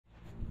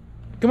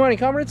Good morning,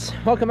 comrades.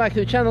 Welcome back to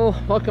the channel,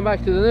 welcome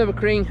back to the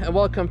Nürburgring, and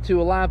welcome to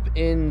a lap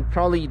in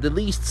probably the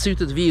least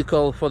suited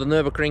vehicle for the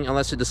Nürburgring,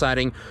 unless you're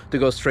deciding to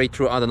go straight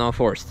through Adenauer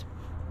Forest.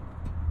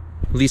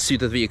 Least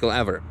suited vehicle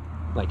ever.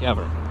 Like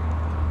ever.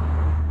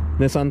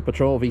 Nissan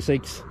Patrol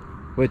V6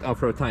 with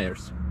off-road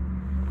tires.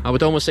 I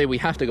would almost say we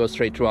have to go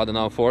straight through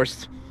Adenauer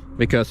Forest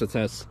because it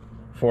says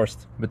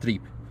Forst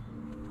Betrieb.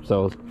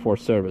 So,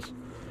 forced service.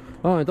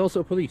 Oh, and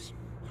also police.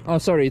 Oh,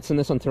 sorry, it's a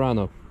Nissan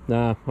Terrano.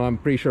 I'm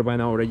pretty sure by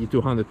now already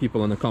 200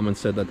 people in the comments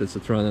said that it's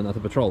a Terrano, not a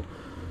Patrol.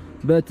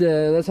 But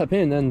let's hop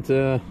in and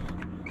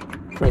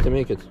try to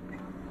make it.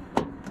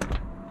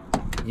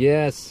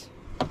 Yes.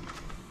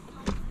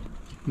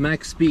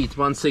 Max speed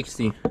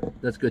 160.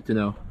 That's good to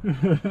know.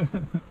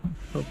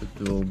 Hope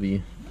it will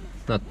be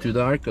not too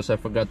dark, because I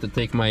forgot to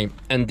take my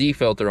ND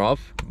filter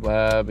off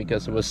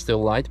because it was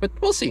still light, but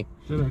we'll see.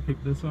 Should I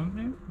kick this on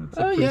here?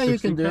 Oh yeah, you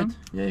can do it.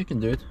 Yeah, you can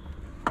do it.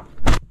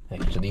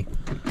 Actually,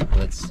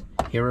 let's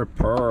hear a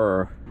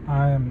purr.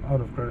 I am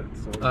out of credit,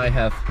 so... I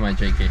have my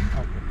JK.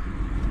 Okay.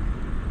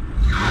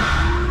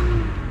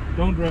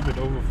 Don't rev it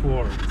over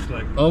 4. It's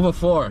like... Over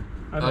 4?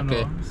 I don't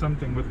know,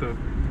 something with the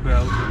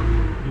bell.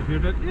 You hear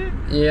that?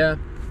 Yeah.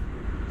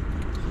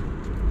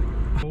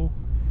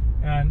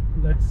 And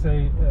let's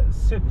say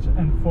sit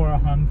and for a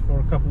hunt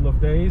for a couple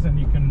of days, and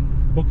you can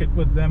book it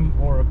with them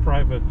or a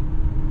private.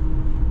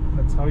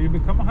 That's how you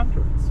become a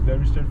hunter. It's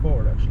very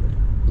straightforward, actually.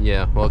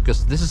 Yeah, well,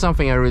 because this is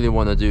something I really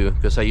want to do,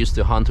 because I used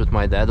to hunt with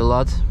my dad a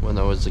lot when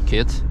I was a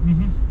kid.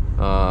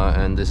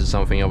 And this is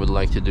something I would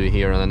like to do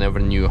here, and I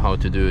never knew how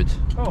to do it.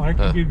 Oh, I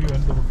can give you a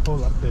full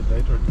update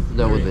later.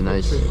 That would be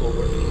nice.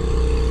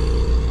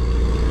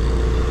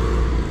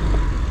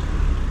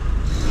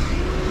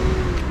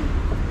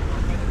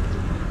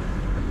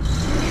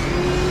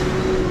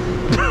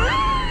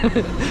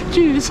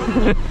 Cheers!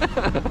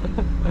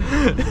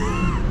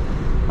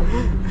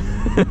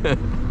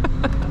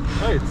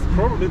 Hey, it's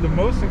probably the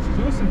most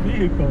exclusive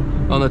vehicle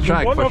on the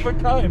track. One of a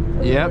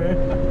kind. Yep.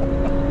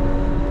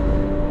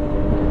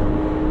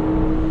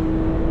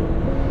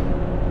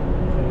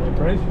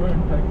 Brace for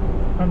impact,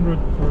 100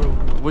 through.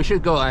 We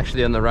should go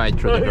actually on the ride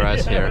through the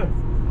grass here.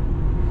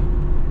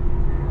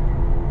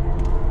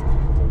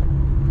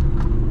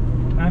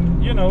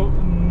 And you know,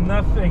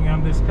 nothing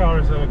on this car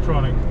is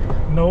electronic.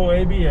 No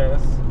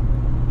ABS,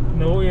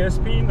 no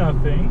ESP,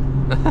 nothing.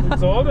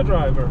 It's all the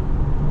driver.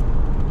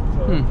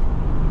 So,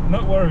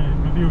 not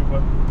worrying with you,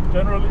 but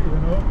generally, you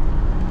know.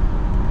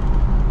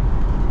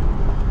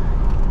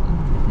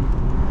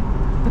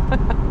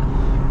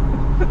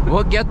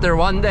 We'll get there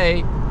one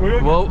day.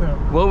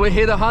 Will we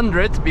hit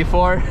 100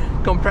 before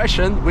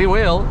compression? We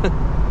will.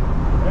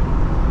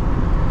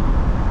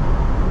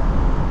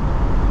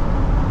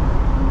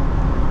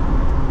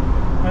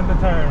 And the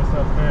tires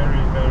are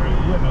very, very,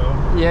 you know.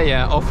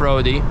 Yeah,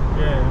 off-roady.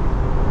 Yeah.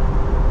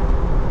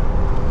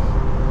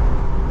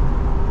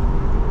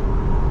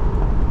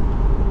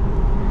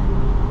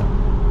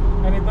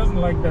 And it doesn't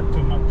like that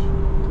too much.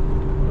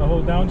 The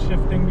whole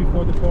downshifting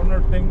before the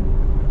corner thing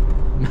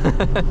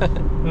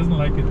doesn't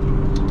like it too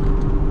much.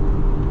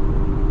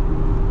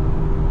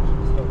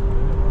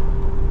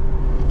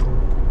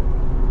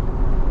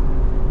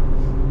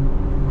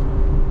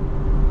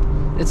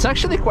 It's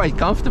actually quite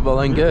comfortable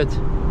and good.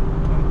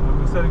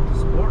 I'm setting to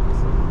sports.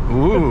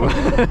 Ooh.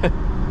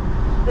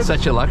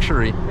 Such a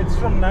luxury. It's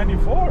from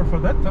 '94. For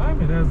that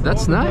time, it has.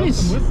 That's all the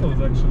nice. bells and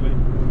whistles, actually.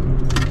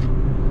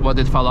 What,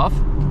 did it fall off?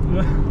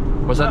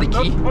 Was that the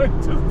key?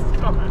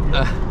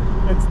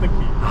 It's the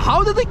key.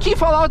 How did the key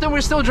fall out and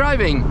we're still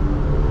driving?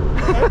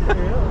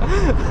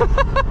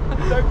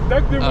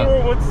 Doug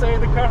DeMuro would say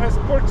the car has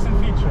quirks and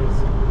features.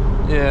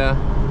 Yeah.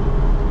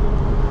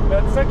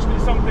 That's actually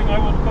something I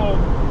would call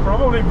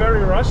probably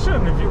very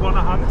Russian. If you want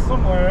to hunt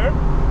somewhere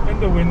in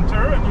the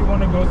winter and you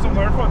want to go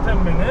somewhere for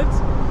 10 minutes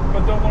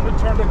but don't want to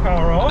turn the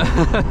car off,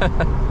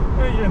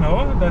 you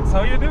know, that's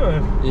how you do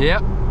it.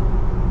 Yep.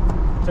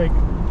 Take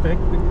the...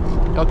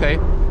 Okay.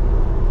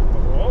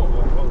 Oh,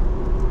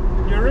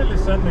 you're really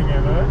sending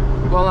it, eh?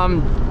 Well,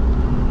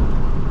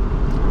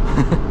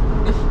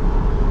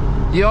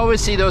 you always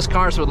see those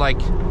cars with,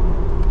 like,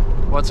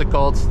 what's it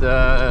called?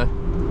 The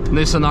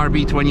Nissan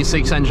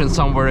RB26 engine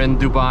somewhere in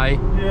Dubai.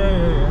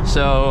 Yeah.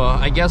 So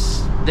I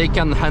guess they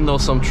can handle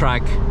some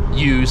track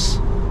use.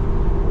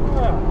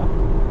 Yeah.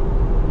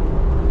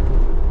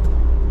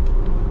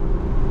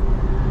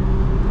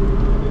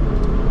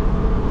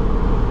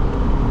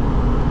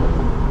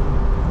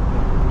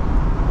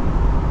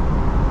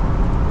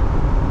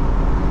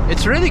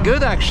 It's really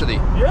good, actually.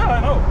 Yeah, I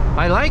know.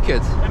 I like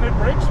it. And it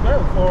brakes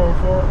well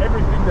for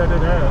everything that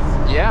it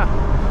has. Yeah.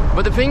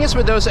 But the thing is,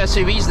 with those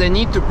SUVs, they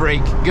need to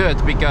brake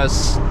good,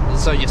 because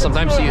sometimes you... It's not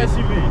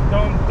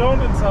SUV.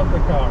 Don't insult the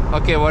car.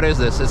 Okay, what is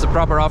this? It's a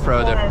proper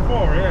off-roader.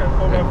 4x4, yeah,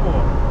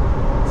 4x4.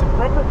 It's a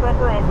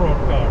proper off-road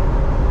car.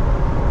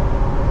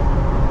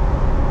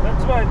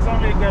 That's why it's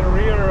only got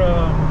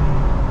rear-wheel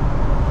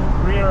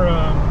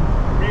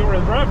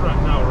drive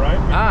right now, right?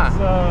 Because,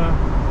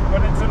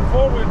 when it's in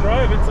 4-wheel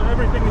drive,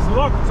 everything is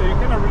locked, so you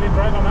cannot really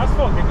drive on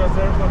asphalt because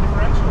there's no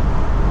differential.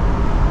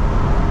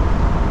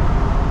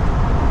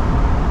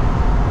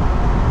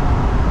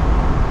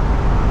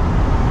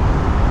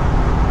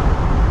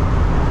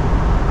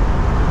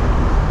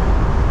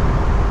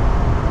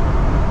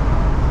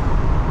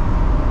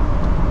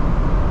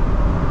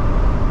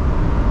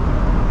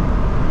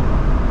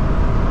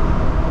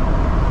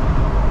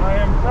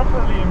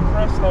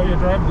 how you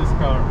drive this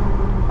car.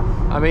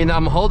 I mean,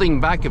 I'm holding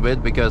back a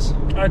bit because...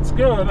 It's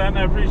good and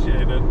I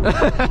appreciate it.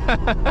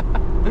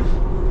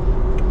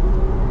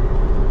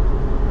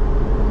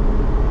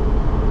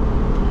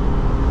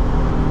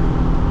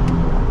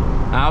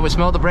 We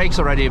smell the brakes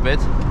already a bit.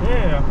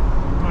 Yeah,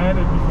 I had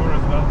it before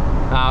as well.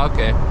 Ah,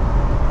 okay.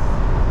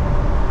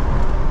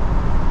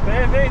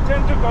 They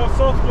tend to go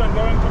soft when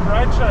going to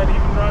bright side,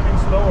 even driving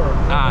slower.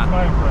 That's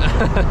my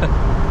impression.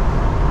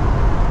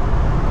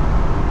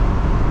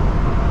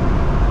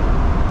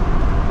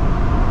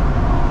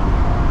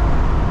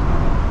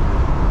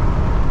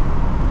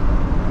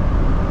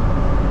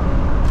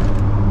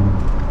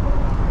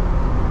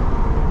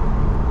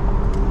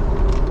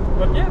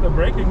 But yeah, the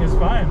braking is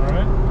fine,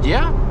 right?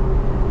 Yeah.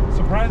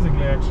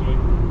 Surprisingly, actually.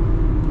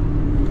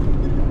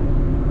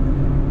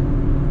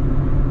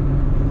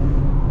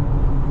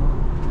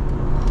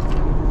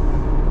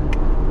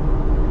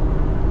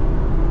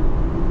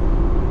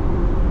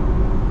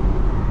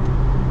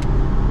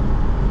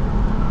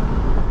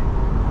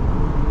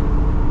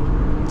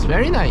 It's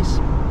very nice.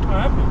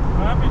 I'm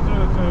happy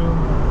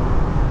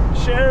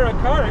to share a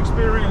car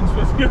experience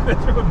with you that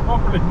you would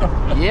normally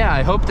not. Yeah,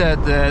 I hope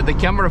that the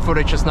camera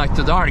footage is not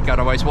too dark,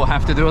 otherwise we'll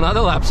have to do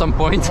another lap some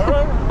point. All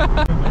right.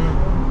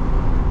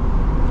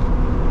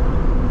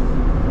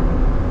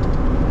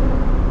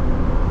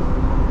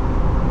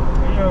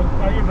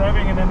 Are you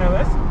driving an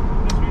NLS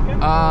this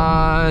weekend?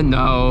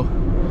 No.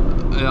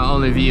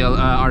 Only via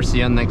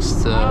RCN next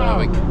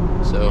week.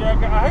 So. Yeah,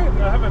 I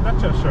have a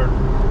Dacia shirt.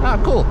 Ah,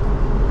 cool.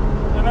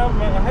 And I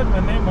had my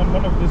name on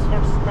one of this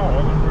first car. I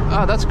wonder.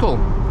 Ah, that's cool.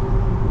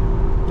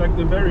 Like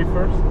the very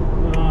first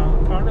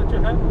car that you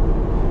had?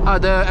 Ah,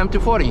 the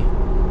M240.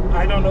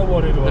 I don't know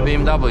what it was. The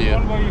BMW.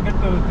 One where you get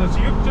the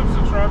YouTube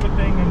subscriber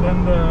thing and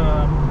then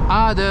the...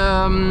 Ah,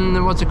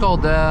 the what's it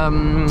called?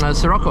 The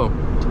Sirocco.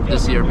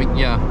 This year,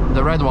 yeah,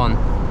 the red one.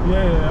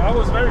 Yeah, I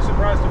was very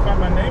surprised to find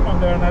my name on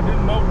there, and I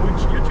didn't know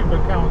which YouTube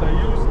account I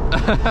used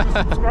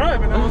to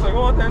subscribe, and I was like,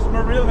 oh, that's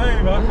my real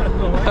name. I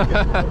don't like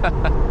it.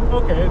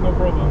 Okay, no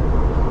problem.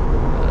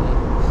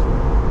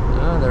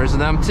 There's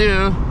an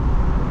M2.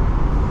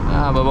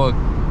 But we'll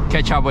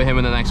catch up with him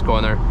in the next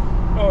corner.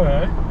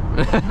 Okay.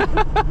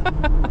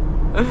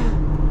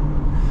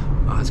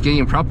 Oh, it's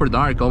getting proper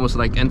dark, almost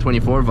like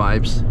N24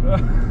 vibes.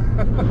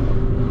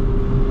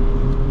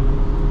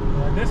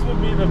 This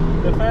would be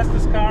the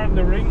fastest car in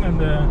the ring,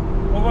 and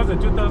what was it,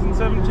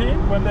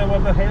 2017, when there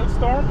was a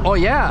hailstorm? Oh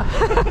yeah.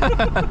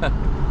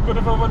 Could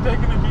have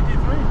overtaken a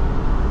GT3.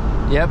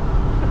 Yep.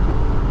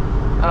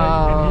 You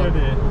can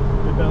hear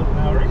the belt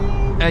now.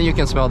 And you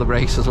can smell the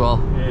brakes as well.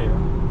 Yeah.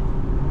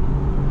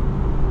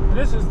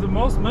 This is the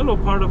most mellow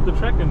part of the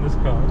track in this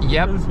car.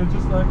 Yep. We're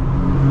just like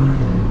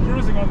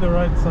cruising on the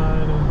right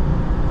side.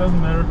 It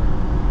doesn't matter.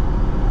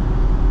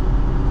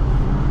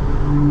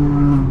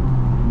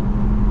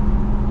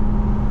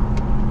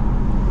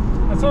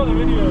 I saw the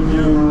video of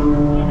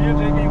you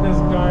taking this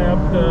guy up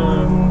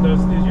this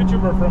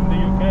YouTuber from the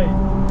UK,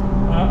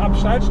 up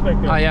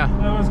Scheidstrecke. Oh yeah.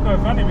 That was quite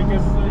funny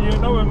because you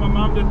know when my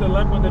mom did the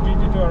lap with the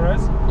GT2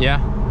 RS. Yeah.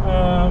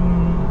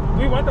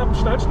 We went up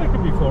Scheidstrecke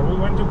before. We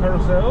went to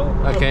Carousel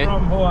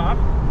from Hoach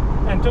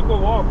and took a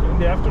walk in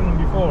the afternoon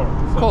before.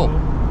 So, cool.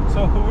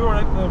 So we were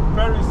at the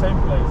very same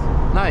place.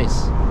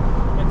 Nice.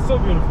 It's so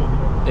beautiful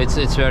here.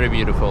 It's very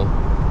beautiful.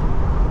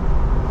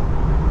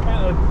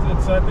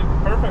 It's I think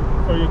perfect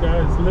for you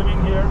guys living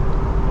here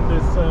in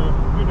this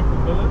beautiful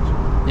village.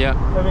 Yeah.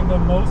 Having the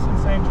most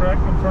insane track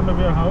in front of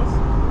your house,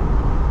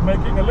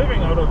 making a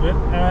living out of it,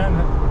 and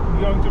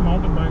going to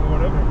mountain bike or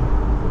whatever.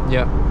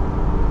 Yeah.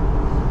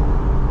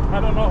 I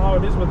don't know how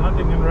it is with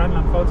hunting in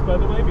Rheinland-Pfalz, by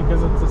the way,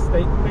 because it's a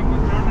state thing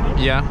in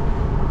Germany. Yeah.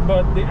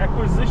 But the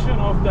acquisition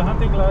of the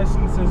hunting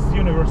license is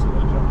universal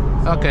in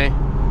Germany. So okay.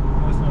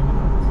 There's no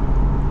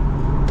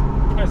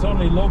difference. There's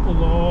only local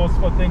laws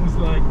for things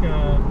like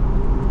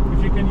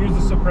if you can use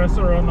a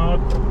suppressor or not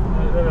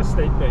that are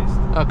state-based.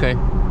 Okay.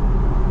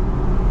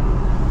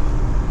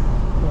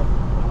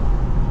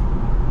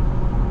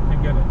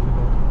 Can get into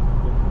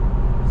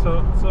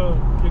that. So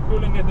you're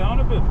cooling it down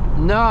a bit?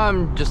 No,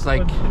 I'm just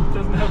like... But it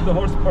doesn't have the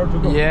horsepower to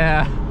go.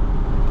 Yeah.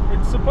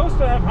 It's supposed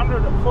to have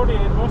 148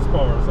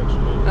 horsepower,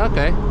 actually.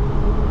 Okay.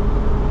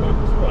 But,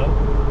 well...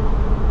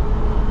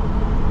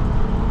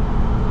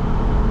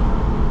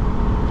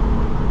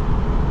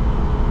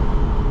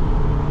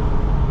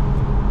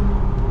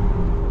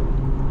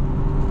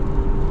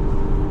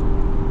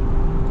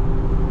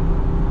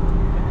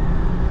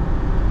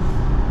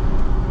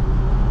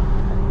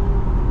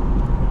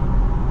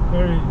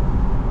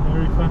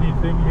 Very funny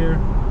thing here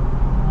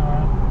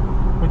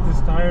with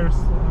these tires. I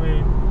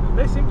mean,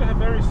 they seem to have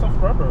very soft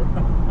rubber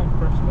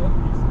impression at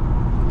least.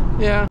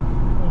 Yeah.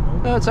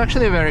 No, it's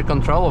actually very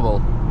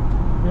controllable.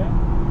 Yeah.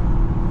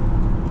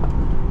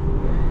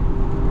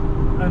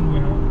 And we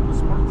have the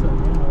sport set,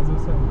 as I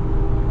said.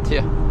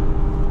 Yeah.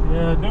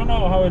 Yeah, I don't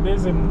know how it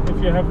is if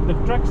you have the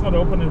track's not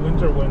open in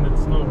winter when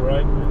it's snow,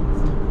 right?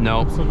 It's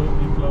no.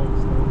 Absolutely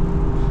closed.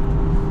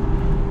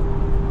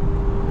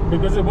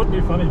 Because it would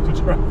be funny to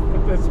drive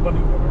with this one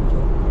in the winter.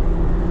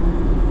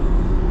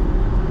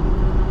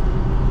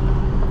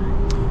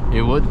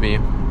 It would be.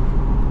 Very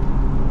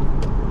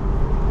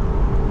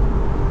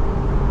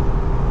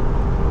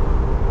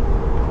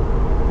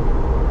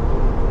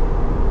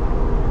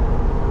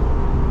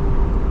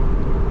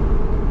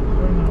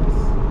nice.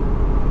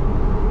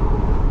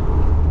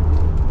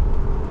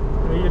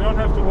 You don't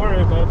have to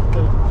worry about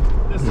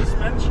the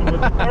suspension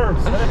with the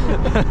curves.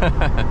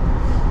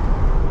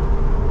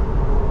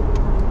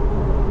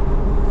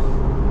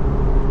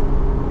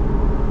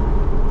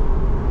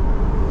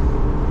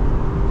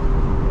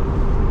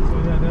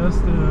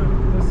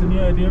 That's the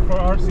new idea for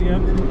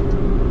RCM,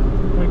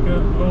 like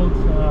an old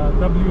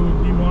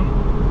WD1.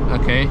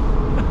 Okay.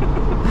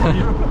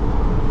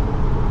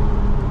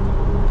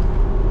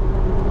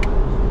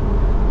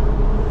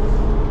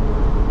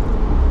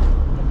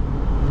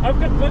 I've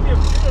got plenty of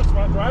cheers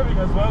while driving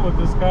as well with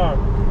this car,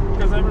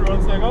 because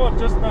everyone's like, oh,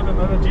 just not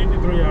another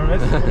GT3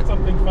 RS, it's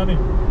something funny.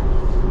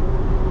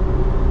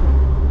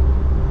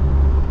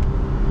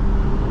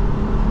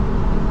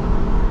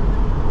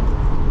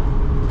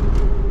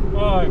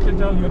 Oh, I can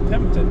tell you're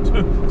tempted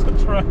to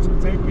try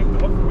to take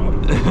it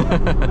off-road.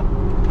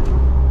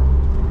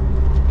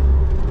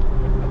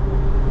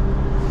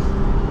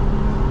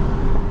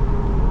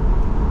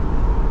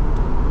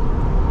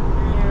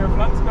 Here,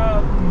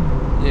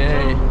 Pflanzgarten.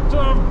 Yay.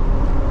 Jump.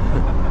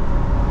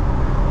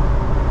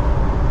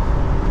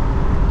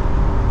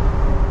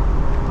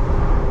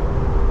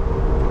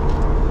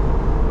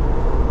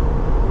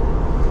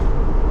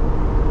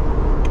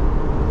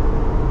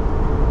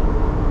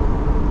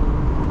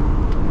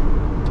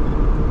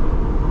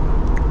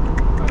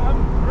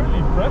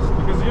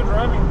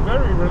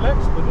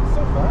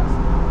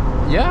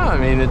 Yeah, I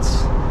mean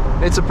it's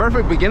a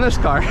perfect beginner's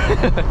car. Probably,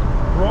 yeah.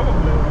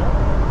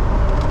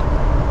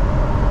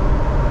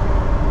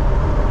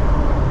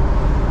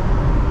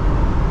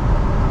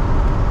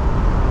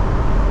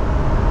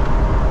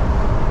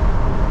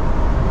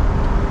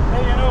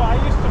 Hey, you know, I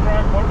used to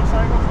drive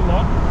motorcycles a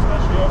lot,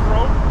 especially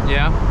off-road.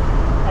 Yeah.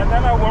 And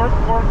then I work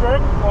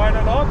quite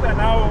a lot, and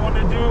now I want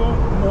to do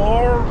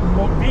more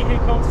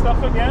vehicle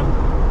stuff again.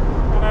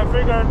 And I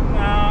figured,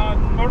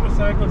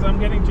 motorcycles, I'm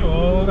getting too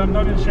old, I'm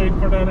not in shape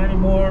for that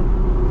anymore.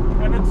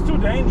 And it's too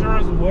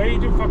dangerous, way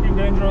too fucking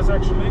dangerous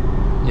actually.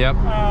 Yep.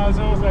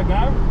 So I was like,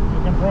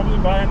 you can probably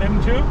buy an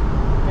M2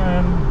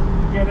 and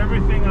get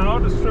everything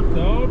out, stripped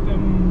out,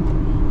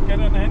 and get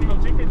an annual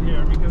ticket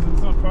here because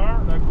it's not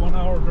far, like 1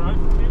 hour drive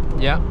from here.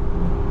 Yeah.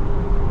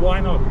 Why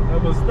not?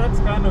 That's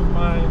kind of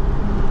my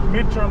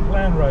midterm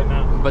plan right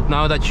now. But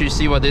now that you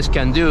see what this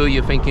can do,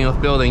 you're thinking of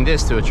building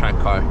this to a track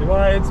car.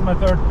 Well, it's my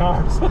third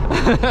car, so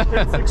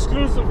it's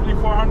exclusively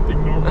for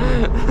hunting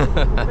normally.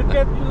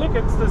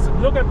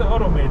 Look at the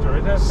odometer.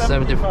 It has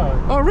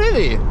 75. Oh,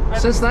 really? And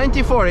since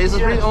 94? Is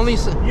it really only?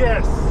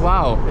 Yes.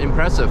 Wow,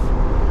 impressive.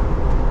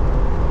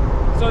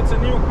 So it's a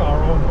new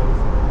car almost.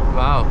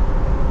 Wow.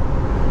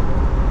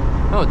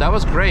 Oh, that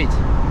was great.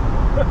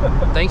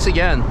 Thanks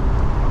again.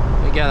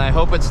 Again, I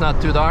hope it's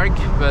not too dark,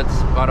 but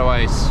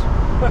otherwise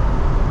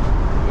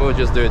we'll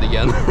just do it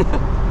again.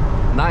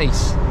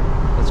 Nice.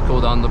 Let's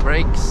cool down the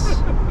brakes.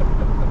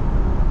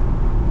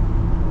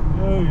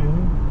 Oh yeah,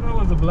 that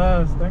was a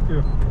blast. Thank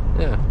you.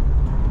 Yeah.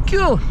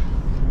 Cool.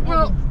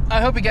 Well,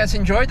 I hope you guys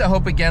enjoyed. I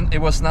hope again it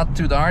was not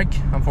too dark.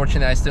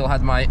 Unfortunately, I still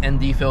had my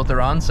ND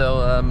filter on,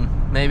 so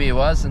maybe it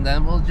was, and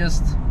then we'll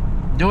just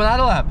do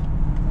another lap.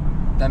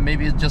 Then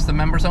maybe it's just a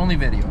members only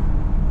video.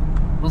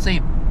 We'll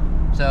see.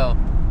 So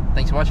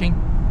thanks for watching.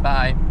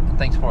 Bye. And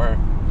thanks for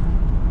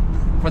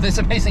this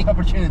amazing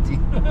opportunity.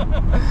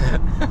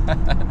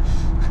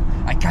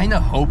 I kind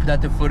of hope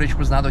that the footage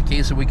was not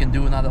okay so we can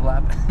do another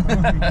lap.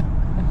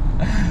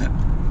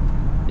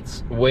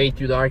 It's way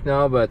too dark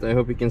now, but I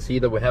hope you can see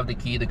that we have the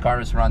key, the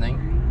car is running.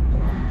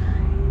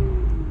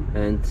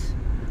 And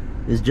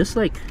it's just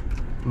like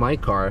my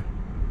car.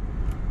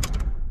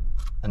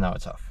 And now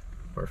it's off.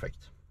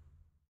 Perfect.